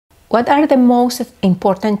What are the most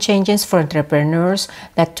important changes for entrepreneurs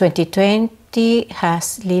that 2020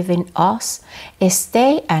 has given us?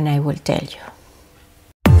 Stay and I will tell you.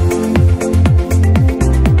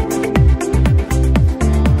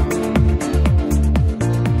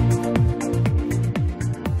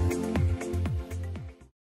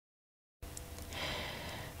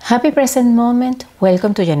 Happy present moment.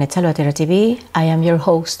 Welcome to Jeanette Salvatierra TV. I am your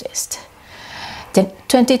hostess.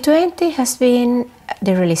 2020 has been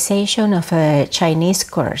the realization of a Chinese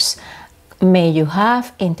course. May you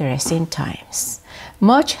have interesting times.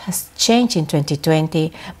 Much has changed in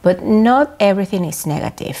 2020, but not everything is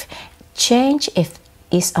negative. Change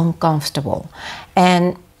is uncomfortable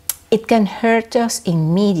and it can hurt us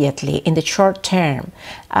immediately in the short term,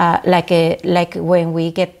 like when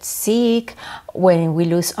we get sick, when we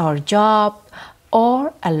lose our job,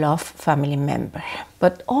 or a loved family member.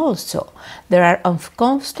 But also, there are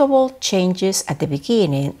uncomfortable changes at the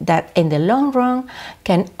beginning that in the long run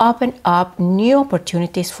can open up new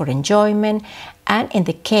opportunities for enjoyment, and in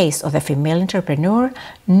the case of the female entrepreneur,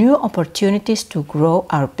 new opportunities to grow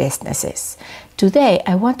our businesses. Today,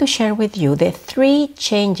 I want to share with you the 3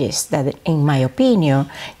 changes that, in my opinion,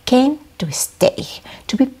 came to stay,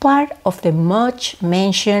 to be part of the much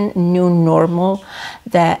mentioned new normal.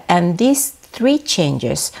 And these 3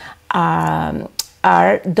 changes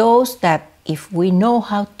are those that, if we know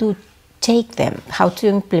how to take them, how to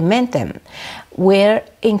implement them, will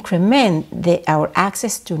increment our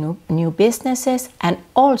access to new businesses, and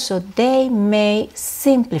also they may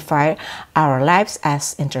simplify our lives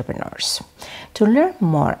as entrepreneurs. To learn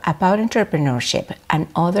more about entrepreneurship and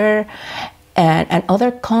other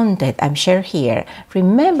content I'm sharing here,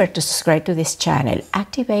 remember to subscribe to this channel,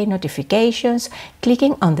 activate notifications,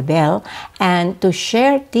 clicking on the bell, and to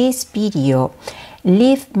share this video.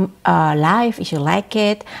 Leave a like if you like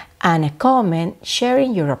it, and a comment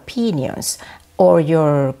sharing your opinions or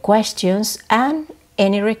your questions and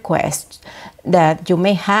any requests that you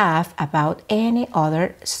may have about any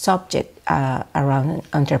other subject around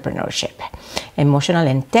entrepreneurship, emotional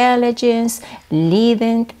intelligence,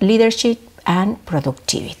 leadership, and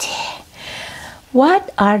productivity.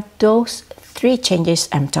 What are those 3 changes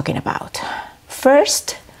I'm talking about?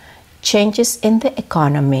 First, changes in the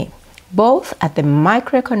economy, both at the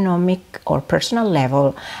microeconomic or personal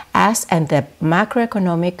level as and the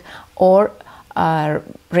macroeconomic or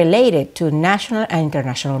related to national and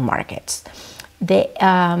international markets. The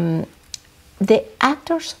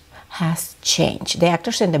actors has changed, the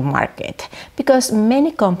actors in the market, because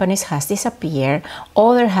many companies has disappeared,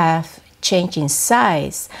 others have changed in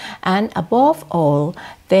size, and above all,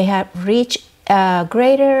 they have reached a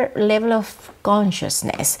greater level of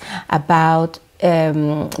consciousness about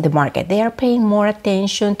the market. They are paying more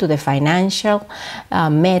attention to the financial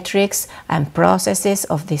metrics and processes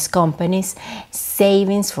of these companies,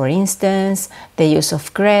 savings, for instance, the use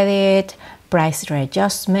of credit, price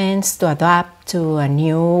readjustments to adapt to a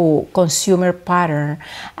new consumer pattern,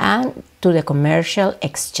 and to the commercial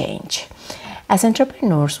exchange. As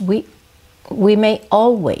entrepreneurs, we may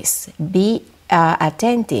always be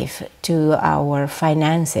attentive to our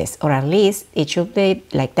finances, or at least it should be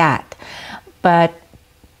like that. But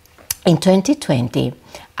in 2020,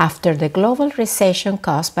 after the global recession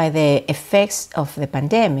caused by the effects of the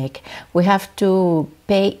pandemic, we have to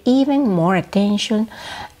pay even more attention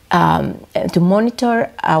to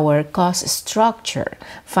monitor our cost structure,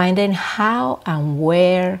 finding how and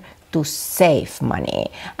where to save money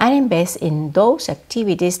and invest in those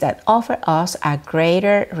activities that offer us a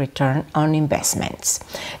greater return on investments.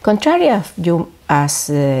 Contrary of you as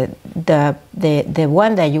the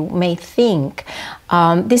one that you may think,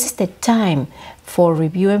 this is the time for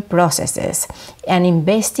reviewing processes and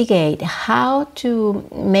investigate how to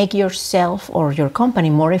make yourself or your company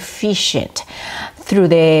more efficient through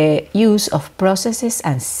the use of processes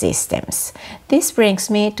and systems. This brings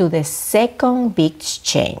me to the second big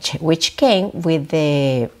change, which came with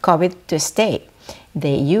the COVID to stay: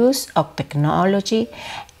 the use of technology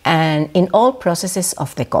and in all processes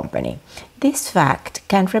of the company. This fact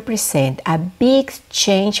can represent a big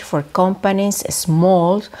change for companies,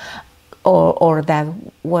 small or that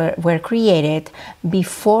were created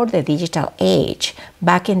before the digital age,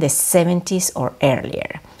 back in the 70s or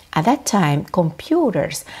earlier. At that time,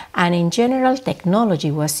 computers and in general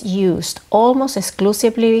technology was used almost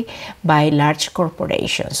exclusively by large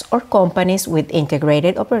corporations or companies with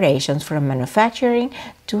integrated operations from manufacturing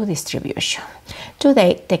to distribution.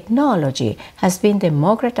 Today, technology has been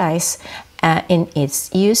democratized in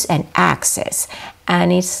its use and access,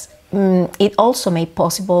 and it also made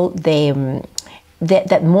possible the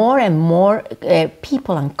that more and more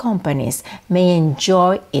people and companies may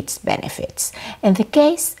enjoy its benefits. In the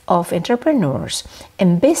case of entrepreneurs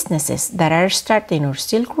and businesses that are starting or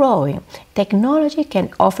still growing, technology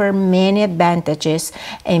can offer many advantages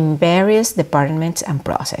in various departments and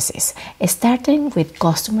processes, starting with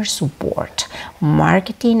customer support,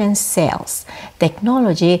 marketing, and sales.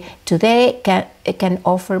 Technology today can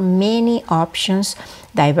offer many options,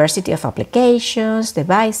 diversity of applications,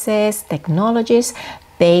 devices,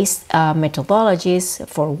 technologies-based methodologies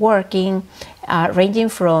for working, ranging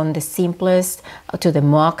from the simplest to the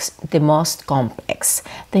most complex.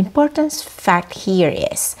 The important fact here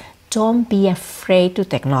is, don't be afraid to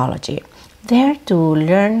technology. There to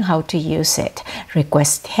learn how to use it,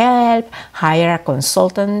 request help, hire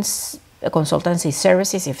consultancy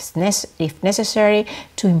services if necessary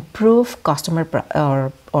to improve customer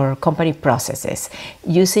or company processes,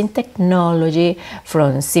 using technology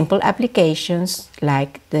from simple applications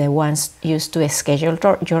like the ones used to schedule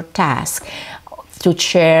your task, to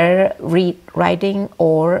share writing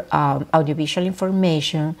or audiovisual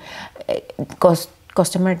information,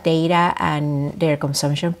 customer data and their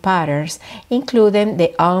consumption patterns, including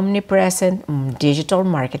the omnipresent digital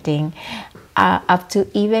marketing, up to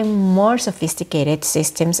even more sophisticated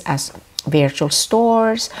systems as virtual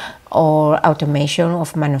stores or automation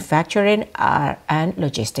of manufacturing and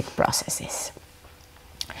logistic processes.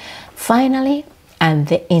 Finally, and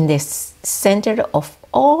in the center of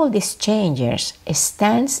all these changes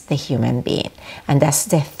stands the human being, and that's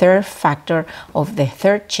the third factor of the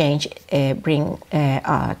third change bring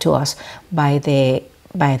to us by the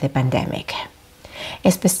pandemic.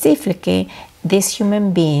 Specifically, this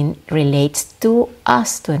human being relates to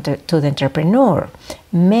us, to the entrepreneur,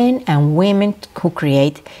 men and women who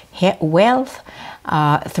create wealth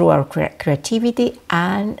through our creativity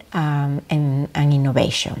and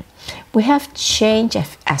innovation. We have changed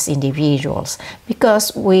as individuals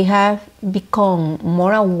because we have become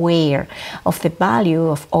more aware of the value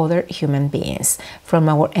of other human beings, from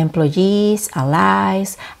our employees,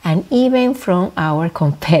 allies, and even from our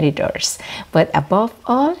competitors. But above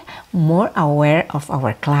all, more aware of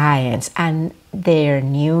our clients and their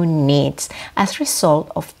new needs as a result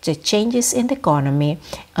of the changes in the economy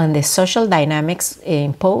and the social dynamics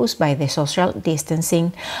imposed by the social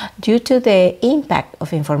distancing due to the impact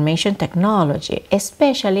of information technology,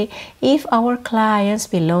 especially if our clients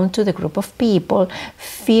belong to the group of people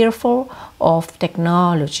fearful of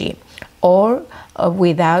technology or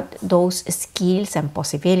without those skills and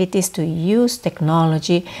possibilities to use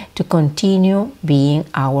technology to continue being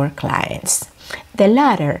our clients. The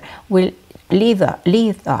latter will lead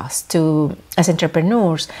us to, as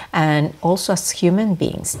entrepreneurs and also as human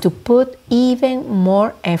beings, to put even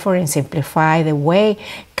more effort and simplify the way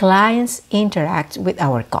clients interact with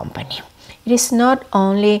our company. It is not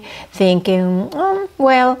only thinking,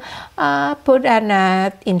 put an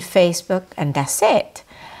ad in Facebook and that's it.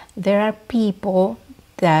 There are people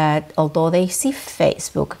that, although they see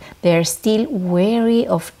Facebook, they're still wary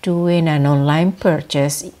of doing an online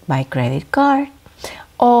purchase by credit card,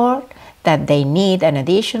 or that they need an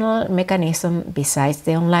additional mechanism besides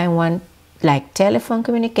the online one, like telephone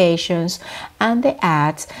communications and the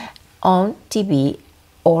ads on TV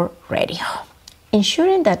or radio.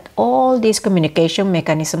 Ensuring that all these communication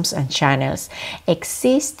mechanisms and channels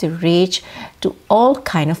exist to reach to all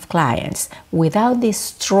kinds of clients without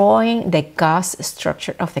destroying the cost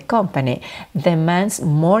structure of the company demands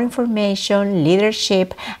more information,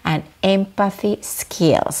 leadership, and empathy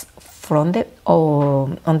skills from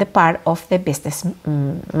on the part of the business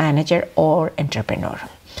manager or entrepreneur.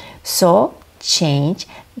 So change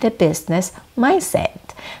the business mindset,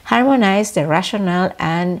 harmonize the rational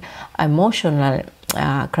and emotional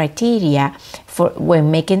criteria for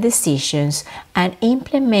when making decisions and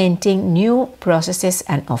implementing new processes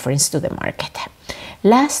and offerings to the market.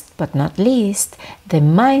 Last but not least, the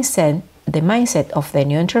mindset of the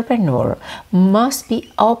new entrepreneur must be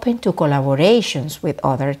open to collaborations with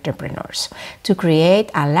other entrepreneurs, to create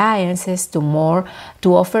alliances, to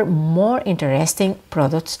offer more interesting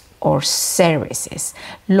products or services,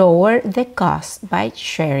 lower the cost by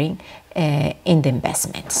sharing in the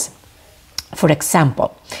investments. For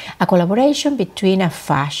example, a collaboration between a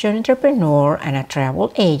fashion entrepreneur and a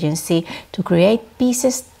travel agency to create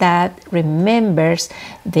pieces that remembers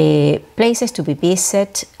the places to be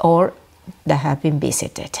visited or that have been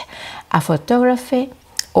visited. A photography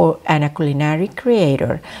and a culinary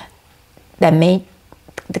creator that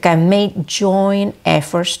can make joint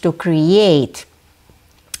efforts to create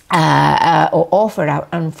or offer an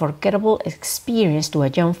unforgettable experience to a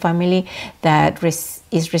young family that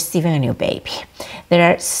is receiving a new baby.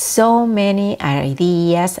 There are so many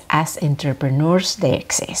ideas as entrepreneurs they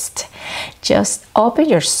exist. Just open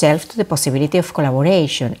yourself to the possibility of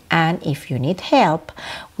collaboration, and if you need help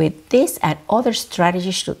with this and other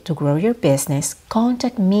strategies to grow your business,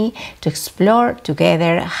 contact me to explore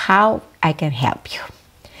together how I can help you.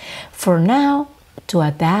 For now, to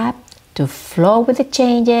adapt, to flow with the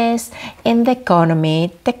changes in the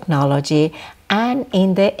economy, technology, and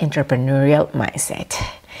in the entrepreneurial mindset.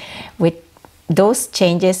 With those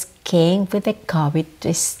changes came with the COVID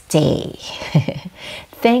to stay.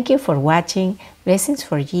 Thank you for watching. Blessings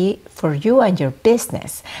for you and your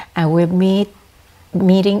business. And we'll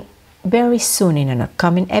meeting very soon in an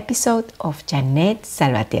upcoming episode of Jeanette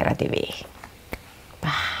Salvatierra TV.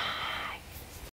 Bye.